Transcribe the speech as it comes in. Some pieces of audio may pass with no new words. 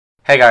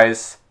Hey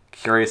guys,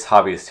 Curious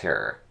Hobbyist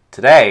here.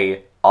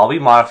 Today, I'll be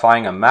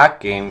modifying a Mac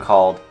game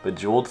called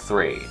Bejeweled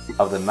 3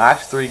 of the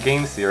Match 3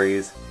 game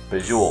series,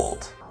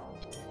 Bejeweled.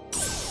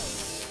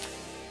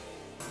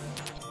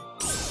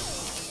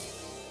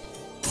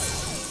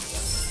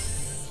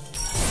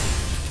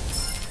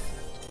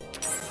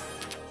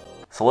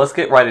 So let's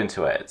get right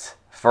into it.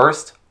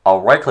 First,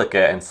 I'll right-click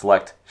it and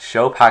select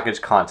Show Package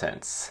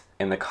Contents.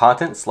 In the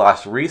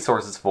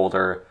Content/Resources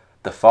folder,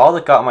 the file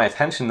that got my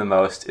attention the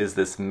most is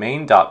this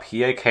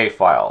main.pak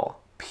file.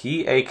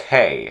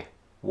 PAK.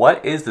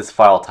 What is this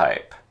file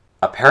type?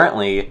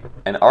 Apparently,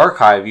 an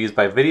archive used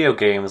by video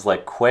games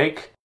like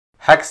Quake,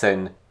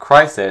 Hexen,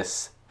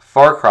 Crysis,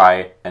 Far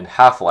Cry, and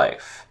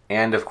Half-Life.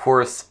 And of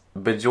course,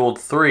 Bejeweled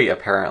 3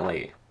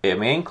 apparently. It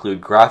may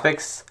include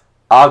graphics,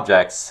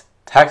 objects,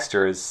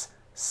 textures,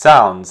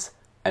 sounds,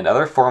 and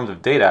other forms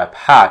of data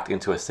packed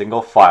into a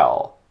single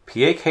file.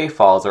 PAK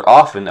files are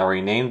often a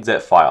renamed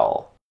zip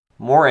file.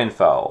 More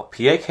info.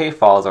 PAK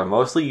files are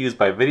mostly used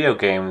by video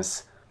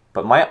games,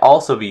 but might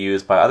also be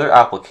used by other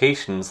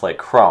applications like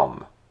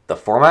Chrome. The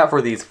format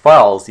for these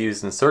files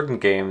used in certain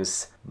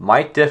games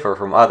might differ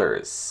from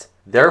others.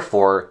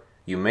 Therefore,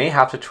 you may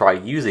have to try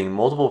using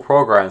multiple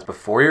programs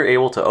before you're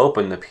able to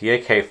open the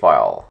PAK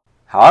file.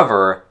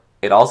 However,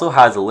 it also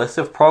has a list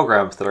of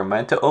programs that are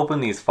meant to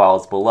open these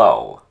files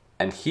below,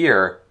 and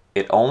here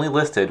it only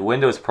listed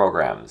Windows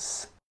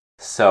programs.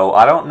 So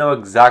I don't know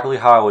exactly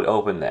how I would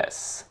open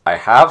this. I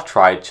have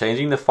tried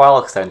changing the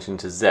file extension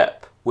to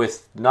zip,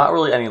 with not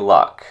really any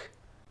luck.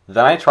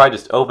 Then I tried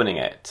just opening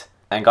it,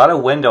 and got a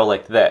window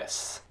like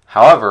this.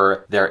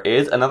 However, there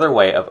is another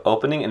way of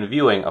opening and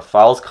viewing a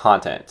file's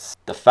contents.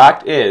 The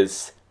fact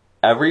is,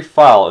 every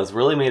file is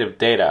really made of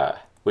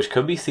data, which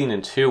could be seen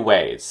in two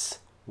ways.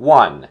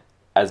 One,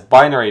 as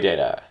binary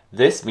data.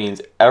 This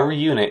means every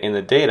unit in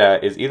the data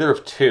is either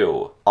of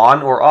two,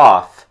 on or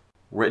off,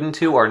 written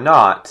to or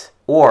not,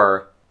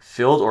 or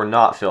filled or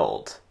not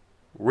filled.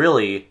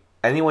 Really,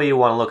 any way you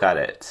want to look at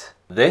it.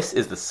 This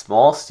is the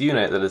smallest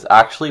unit that is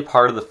actually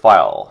part of the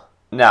file.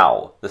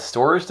 Now, the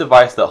storage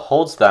device that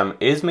holds them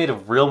is made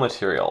of real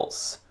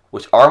materials,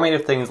 which are made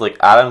of things like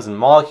atoms and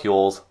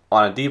molecules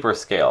on a deeper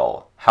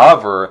scale.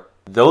 However,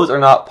 those are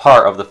not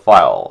part of the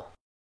file.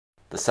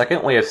 The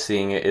second way of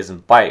seeing it is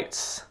in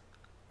bytes,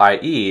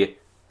 i.e.,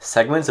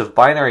 segments of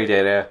binary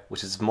data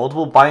which is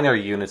multiple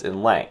binary units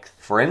in length.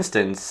 For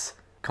instance,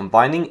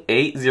 combining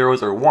 8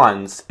 zeros or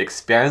ones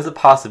expands the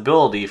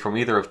possibility from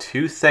either of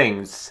two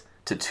things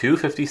to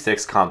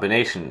 256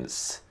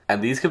 combinations,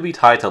 and these could be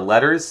tied to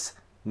letters,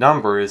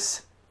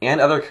 numbers,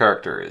 and other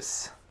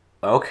characters.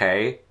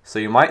 Okay, so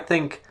you might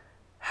think,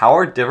 how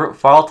are different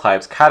file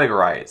types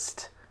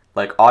categorized?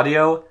 Like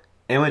audio,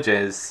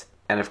 images,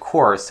 and of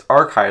course,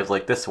 archives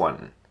like this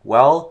one.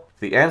 Well,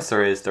 the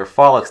answer is their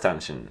file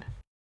extension.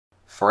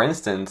 For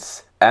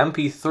instance,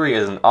 MP3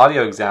 is an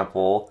audio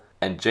example,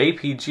 and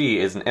JPG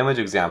is an image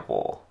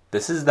example.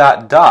 This is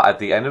that dot at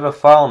the end of a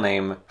file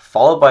name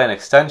followed by an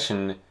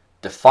extension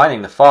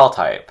defining the file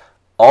type.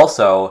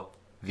 Also,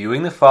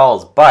 viewing the file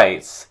as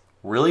bytes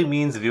really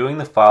means viewing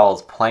the file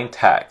as plain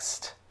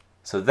text.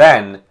 So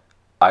then,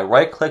 I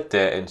right-clicked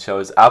it and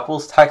chose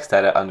Apple's text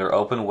edit under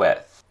Open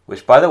With,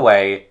 which by the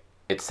way,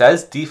 it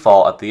says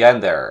default at the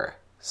end there.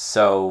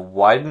 So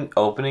why didn't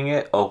open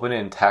it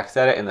in text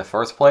edit in the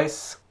first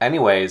place?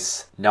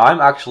 Anyways, now I'm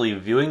actually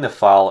viewing the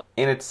file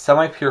in its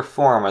semi-pure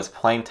form as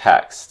plain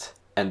text,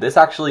 and this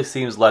actually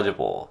seems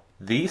legible.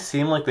 These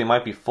seem like they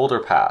might be folder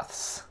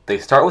paths. They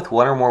start with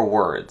one or more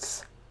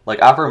words, like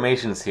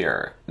affirmations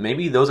here.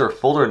 Maybe those are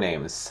folder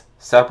names,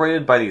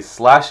 separated by these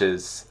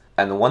slashes,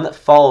 and the one that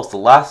follows the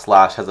last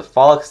slash has a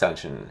file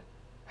extension.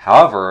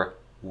 However,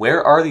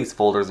 where are these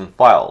folders and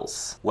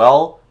files?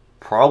 Well,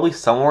 probably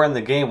somewhere in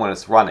the game when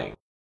it's running.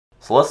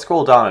 So let's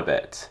scroll down a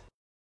bit.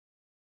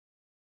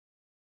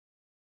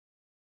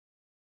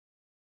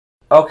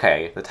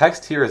 Okay, the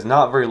text here is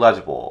not very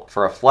legible.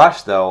 For a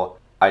flash though,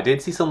 I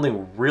did see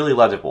something really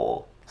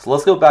legible. So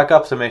let's go back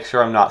up to make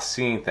sure I'm not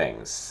seeing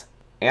things.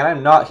 And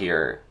I'm not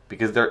here,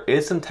 because there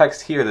is some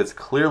text here that's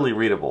clearly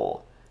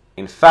readable.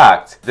 In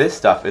fact, this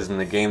stuff is in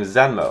the game's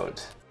Zen mode.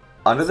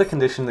 Under the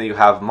condition that you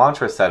have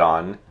mantra set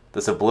on,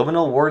 the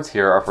subliminal words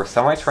here are for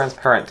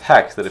semi-transparent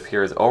text that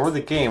appears over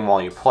the game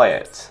while you play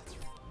it.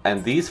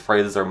 And these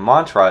phrases are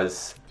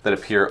mantras that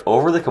appear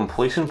over the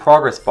completion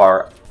progress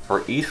bar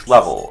for each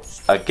level,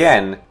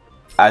 again,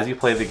 as you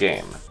play the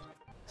game.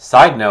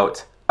 Side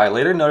note, I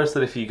later noticed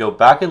that if you go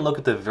back and look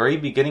at the very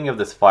beginning of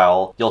this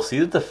file, you'll see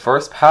that the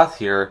first path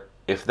here,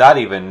 if that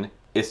even,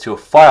 is to a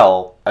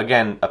file,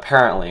 again,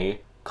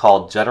 apparently,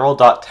 called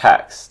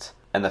general.txt.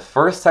 And the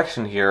first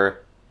section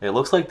here, it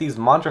looks like these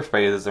mantra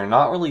phrases are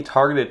not really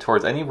targeted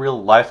towards any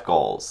real life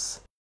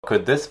goals.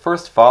 Could this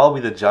first file be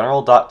the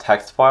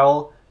general.txt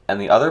file, and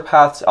the other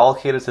paths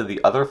allocated to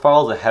the other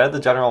files ahead of the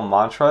general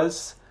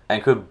mantras?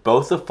 And could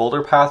both the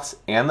folder paths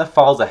and the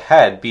files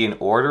ahead be in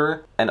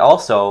order? And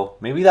also,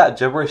 maybe that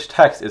gibberish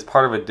text is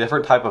part of a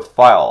different type of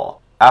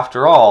file.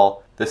 After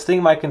all, this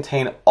thing might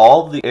contain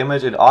all of the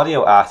image and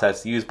audio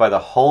assets used by the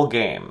whole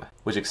game,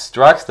 which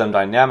extracts them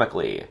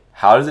dynamically.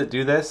 How does it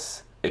do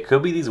this? It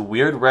could be these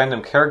weird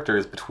random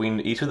characters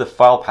between each of the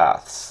file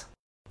paths.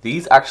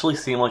 These actually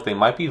seem like they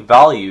might be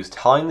values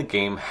telling the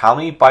game how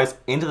many bytes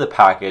into the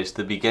package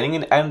the beginning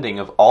and ending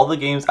of all the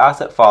game's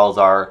asset files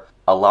are,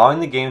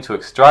 allowing the game to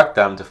extract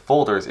them to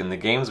folders in the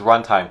game's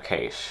runtime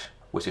cache,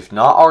 which if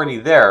not already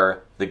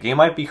there, the game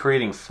might be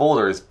creating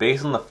folders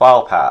based on the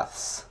file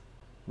paths.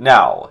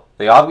 Now,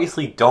 they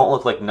obviously don't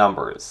look like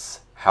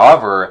numbers.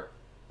 However,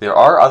 there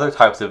are other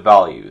types of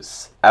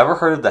values. Ever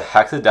heard of the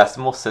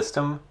hexadecimal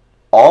system?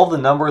 All the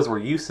numbers we're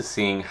used to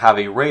seeing have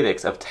a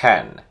radix of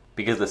 10,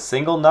 because the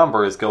single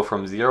numbers go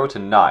from 0 to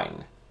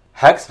 9.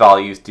 Hex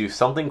values do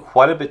something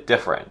quite a bit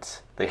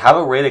different. They have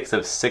a radix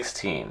of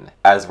 16,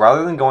 as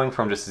rather than going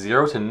from just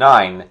 0 to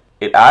 9,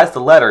 it adds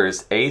the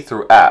letters A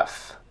through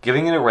F,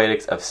 giving it a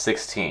radix of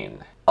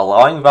 16,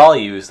 allowing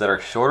values that are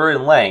shorter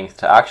in length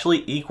to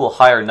actually equal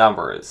higher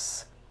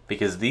numbers,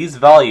 because these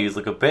values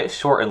look a bit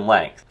short in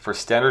length for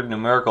standard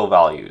numerical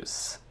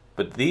values.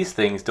 But these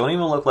things don't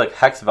even look like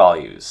hex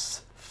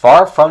values,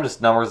 far from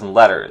just numbers and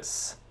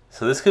letters.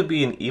 So this could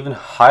be an even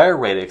higher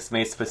radix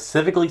made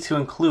specifically to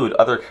include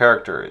other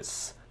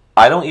characters.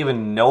 I don't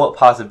even know what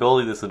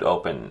possibility this would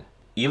open,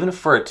 even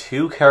for a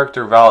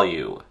 2-character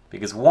value,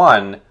 because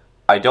 1,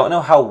 I don't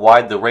know how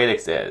wide the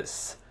radix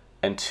is,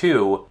 and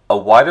 2, a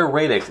wider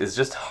radix is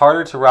just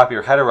harder to wrap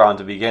your head around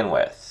to begin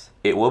with.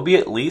 It will be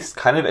at least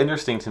kind of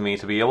interesting to me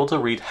to be able to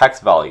read hex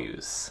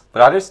values,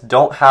 but I just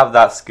don't have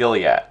that skill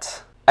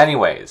yet.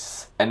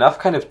 Anyways, enough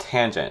kind of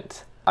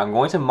tangent. I'm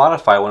going to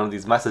modify one of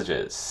these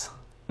messages.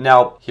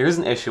 Now, here's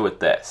an issue with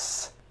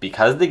this.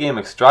 Because the game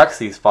extracts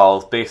these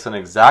files based on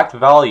exact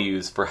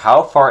values for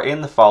how far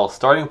in the file's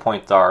starting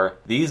points are,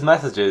 these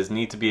messages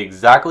need to be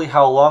exactly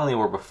how long they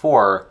were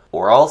before,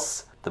 or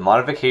else the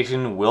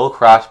modification will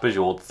crash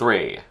Bejeweled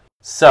 3.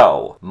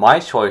 So, my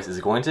choice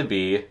is going to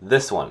be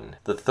this one,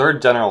 the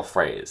third general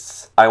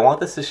phrase. I want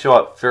this to show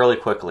up fairly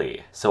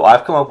quickly, so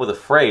I've come up with a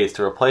phrase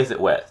to replace it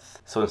with.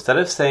 So instead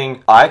of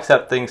saying, I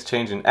accept things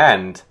change and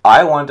end,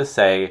 I wanted to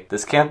say,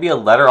 this can't be a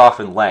letter off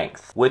in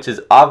length, which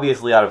is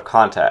obviously out of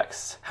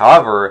context.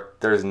 However,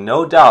 there's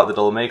no doubt that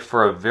it'll make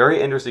for a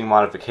very interesting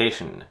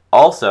modification.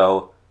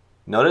 Also,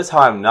 notice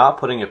how I'm not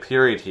putting a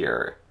period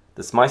here.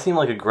 This might seem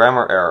like a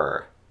grammar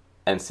error,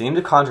 and seem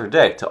to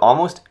contradict to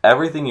almost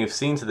everything you've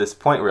seen to this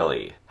point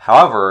really.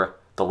 However,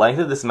 the length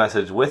of this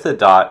message with a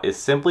dot is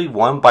simply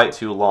 1 byte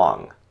too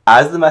long.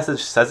 As the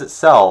message says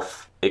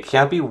itself, it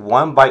can't be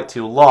 1 byte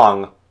too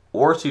long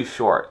or too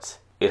short.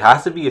 It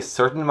has to be a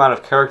certain amount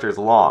of characters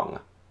long,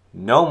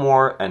 no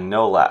more and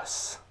no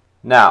less.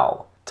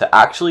 Now, to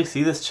actually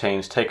see this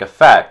change take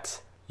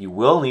effect, you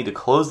will need to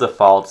close the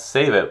file to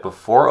save it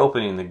before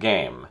opening the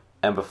game,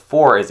 and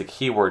before is a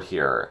keyword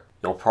here.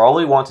 You'll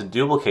probably want to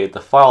duplicate the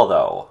file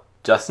though,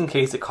 just in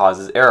case it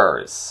causes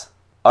errors.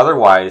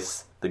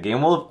 Otherwise, the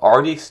game will have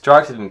already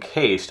extracted and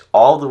cached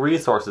all the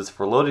resources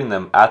for loading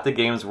them at the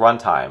game's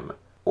runtime,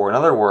 or in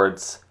other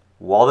words,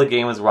 while the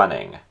game is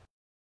running.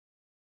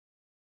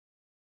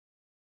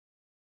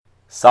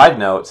 Side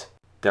note,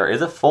 there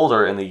is a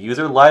folder in the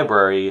user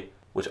library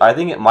which I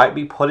think it might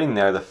be putting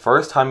there the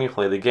first time you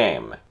play the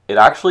game. It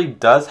actually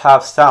does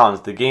have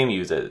sounds the game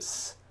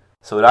uses,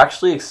 so it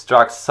actually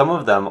extracts some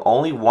of them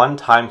only one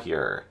time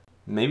here,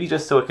 maybe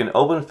just so it can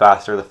open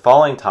faster the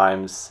following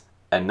times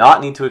and not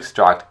need to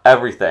extract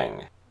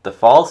everything. The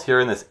files here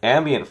in this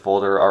ambient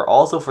folder are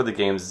also for the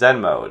game's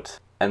Zen mode,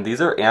 and these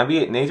are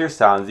ambient nature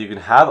sounds you can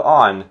have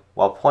on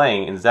while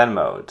playing in Zen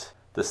mode.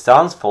 The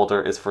sounds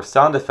folder is for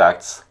sound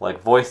effects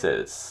like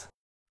voices.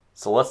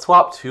 So let's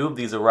swap 2 of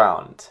these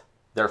around.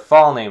 Their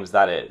file names,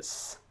 that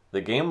is.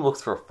 The game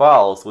looks for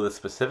files with a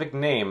specific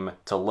name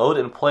to load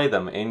and play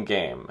them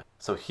in-game.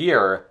 So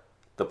here,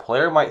 the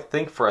player might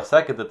think for a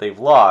second that they've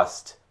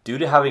lost due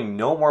to having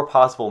no more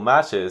possible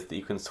matches that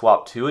you can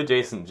swap 2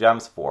 adjacent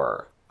gems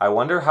for. I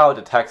wonder how it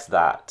detects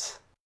that.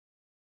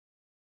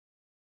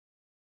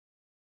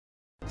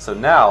 So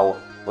now,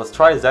 let's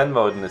try Zen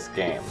mode in this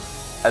game,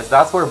 as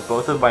that's where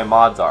both of my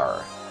mods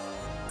are.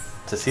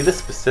 To see the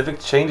specific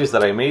changes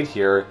that I made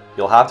here,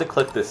 you'll have to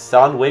click this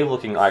sound wave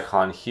looking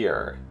icon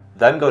here,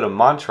 then go to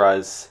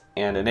mantras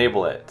and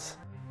enable it.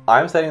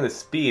 I'm setting the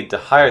speed to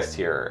highest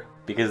here,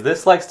 because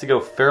this likes to go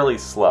fairly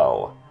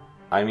slow.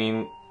 I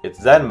mean,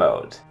 it's Zen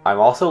mode. I'm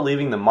also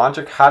leaving the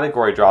mantra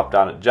category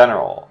dropdown at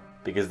general,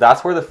 because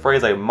that's where the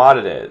phrase I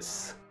modded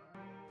is.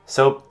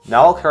 So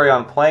now I'll carry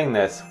on playing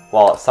this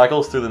while it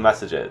cycles through the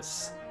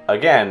messages.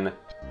 Again,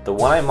 the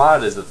one I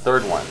modded is the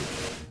third one,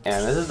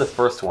 and this is the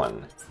first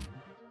one,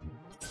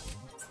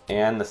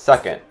 and the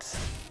second,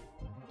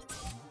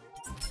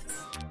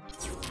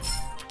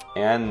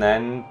 and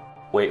then,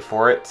 wait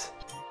for it,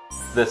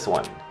 this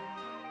one.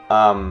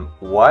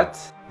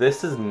 What?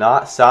 This does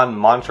not sound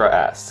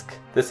mantra-esque.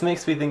 This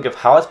makes me think of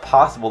how it's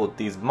possible that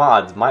these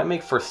mods might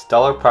make for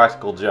stellar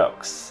practical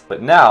jokes.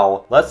 But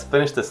now, let's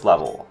finish this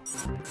level.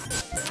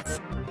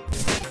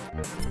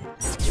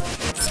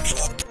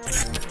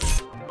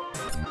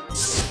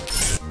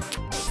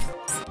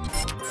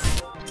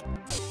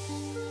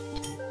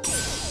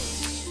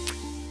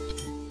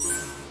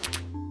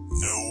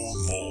 No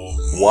more.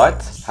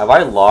 What? Have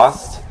I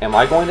lost? Am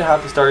I going to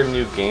have to start a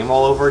new game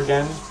all over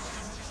again?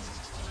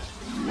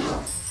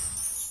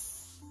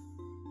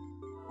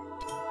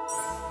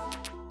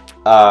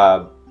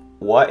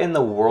 What in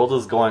the world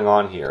is going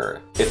on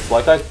here? It's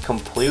like I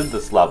completed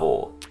this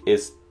level.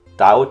 Is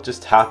that what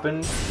just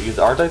happened? Because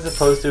aren't I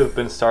supposed to have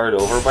been started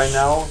over by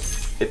now?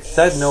 It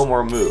said no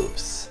more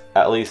moves.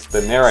 At least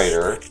the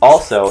narrator.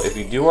 Also, if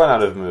you do run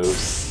out of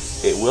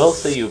moves, it will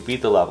say you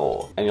beat the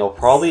level, and you'll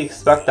probably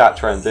expect that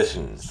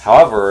transition.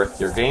 However,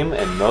 your game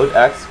in Mode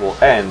X will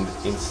end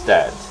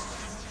instead.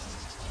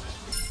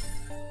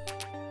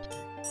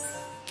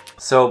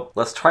 So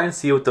let's try and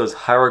see what those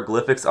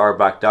hieroglyphics are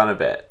back down a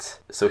bit.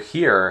 So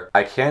here,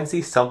 I can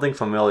see something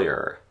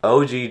familiar.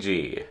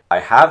 OGG. I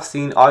have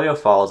seen audio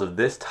files of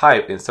this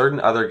type in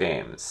certain other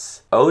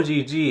games.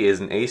 OGG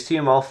is an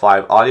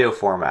HTML5 audio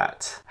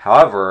format.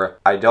 However,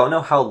 I don't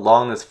know how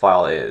long this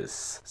file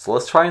is. So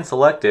let's try and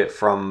select it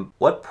from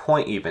what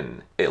point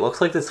even. It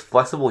looks like this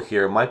flexible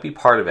here might be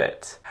part of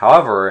it.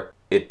 However,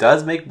 it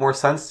does make more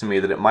sense to me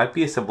that it might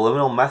be a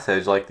subliminal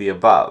message like the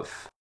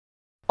above.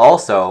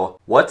 Also,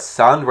 what's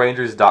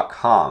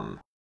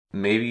soundrangers.com?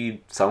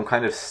 Maybe some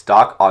kind of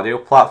stock audio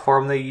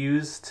platform they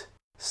used?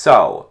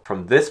 So,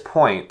 from this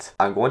point,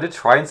 I'm going to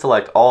try and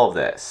select all of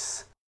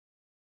this.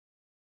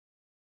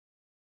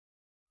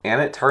 And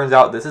it turns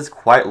out this is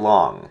quite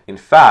long. In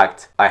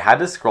fact, I had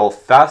to scroll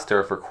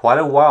faster for quite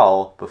a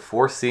while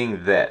before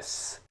seeing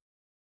this.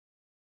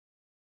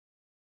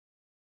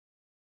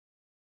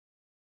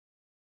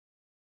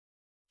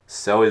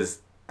 So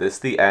is this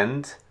the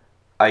end?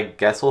 I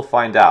guess we'll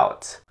find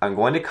out. I'm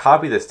going to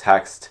copy this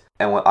text,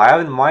 and what I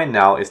have in mind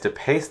now is to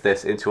paste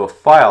this into a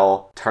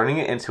file, turning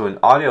it into an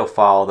audio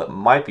file that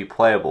might be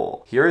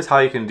playable. Here's how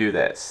you can do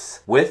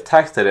this. With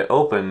TextEdit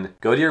open,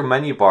 go to your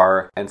menu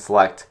bar and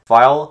select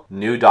File,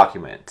 New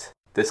Document.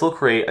 This will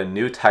create a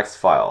new text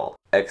file,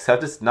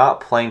 except it's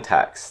not plain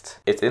text.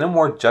 It's in a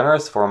more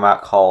generous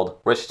format called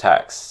rich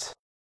text.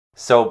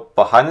 So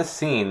behind the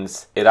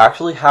scenes, it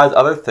actually has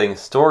other things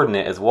stored in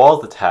it as well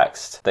as the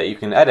text that you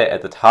can edit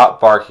at the top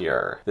bar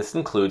here. This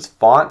includes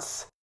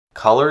fonts,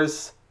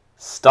 colors,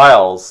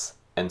 styles,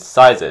 and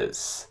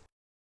sizes.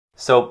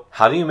 So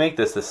how do you make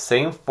this the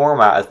same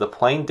format as the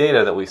plain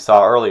data that we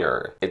saw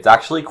earlier? It's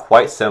actually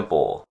quite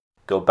simple.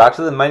 Go back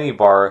to the menu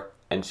bar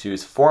and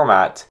choose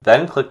Format,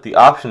 then click the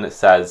option that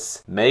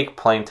says Make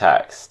Plain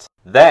Text.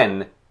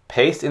 Then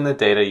paste in the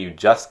data you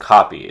just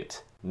copied.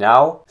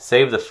 Now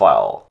save the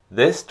file.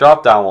 This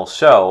dropdown will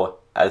show,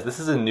 as this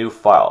is a new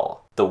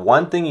file. The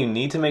one thing you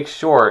need to make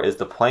sure is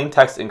the plain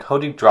text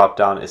encoding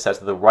dropdown is set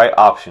to the right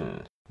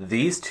option.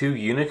 These two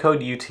Unicode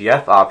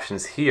UTF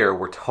options here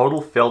were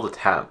total failed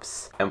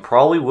attempts, and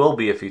probably will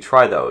be if you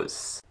try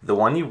those. The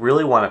one you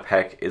really want to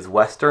pick is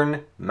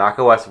Western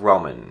MacOS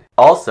Roman.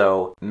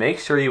 Also, make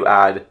sure you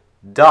add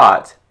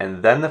dot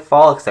and then the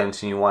file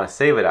extension you want to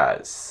save it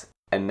as.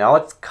 And now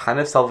it's kind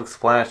of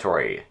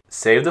self-explanatory.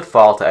 Save the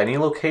file to any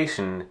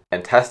location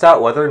and test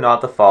out whether or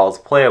not the file is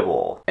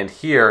playable. And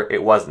here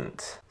it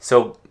wasn't.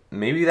 So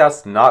maybe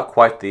that's not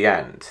quite the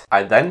end.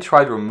 I then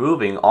tried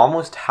removing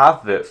almost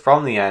half of it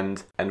from the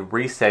end and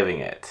resaving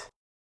it.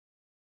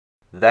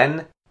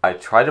 Then I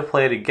tried to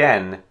play it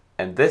again,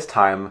 and this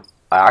time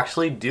I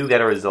actually do get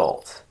a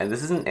result. And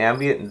this is an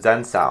ambient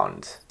Zen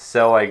sound.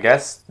 So I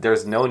guess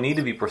there's no need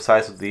to be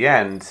precise with the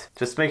end,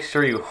 just make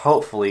sure you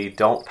hopefully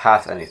don't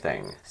pass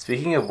anything.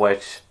 Speaking of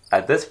which,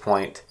 at this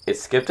point, it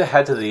skipped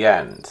ahead to the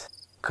end.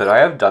 Could I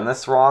have done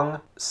this wrong?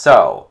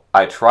 So,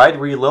 I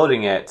tried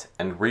reloading it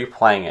and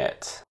replaying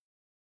it.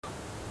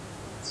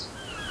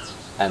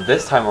 And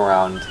this time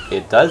around,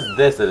 it does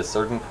this at a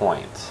certain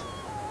point.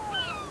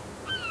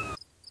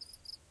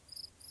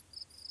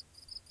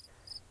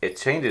 It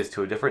changes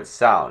to a different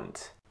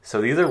sound. So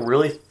these are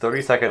really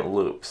 30-second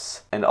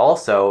loops. And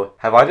also,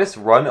 have I just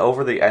run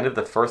over the end of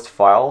the first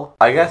file?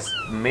 I guess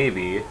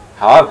maybe.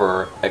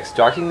 However,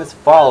 extracting this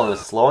file in a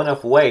slow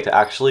enough way to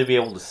actually be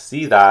able to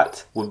see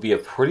that would be a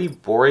pretty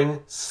boring,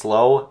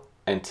 slow,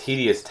 and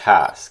tedious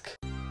task.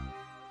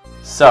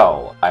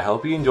 So, I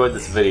hope you enjoyed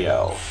this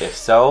video. If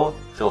so,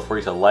 feel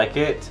free to like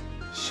it,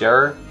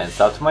 share, and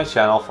sub to my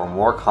channel for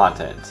more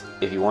content.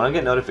 If you want to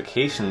get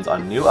notifications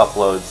on new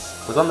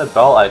uploads, click on the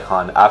bell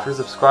icon after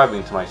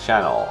subscribing to my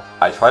channel.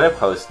 I try to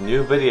post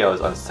new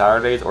videos on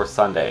Saturdays or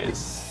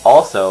Sundays.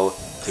 Also,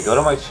 to go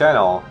to my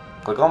channel,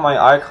 click on my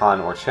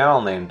icon or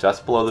channel name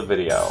just below the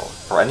video.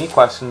 For any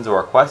questions or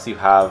requests you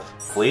have,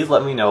 please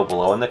let me know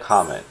below in the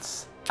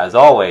comments. As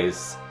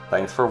always,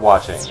 thanks for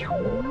watching.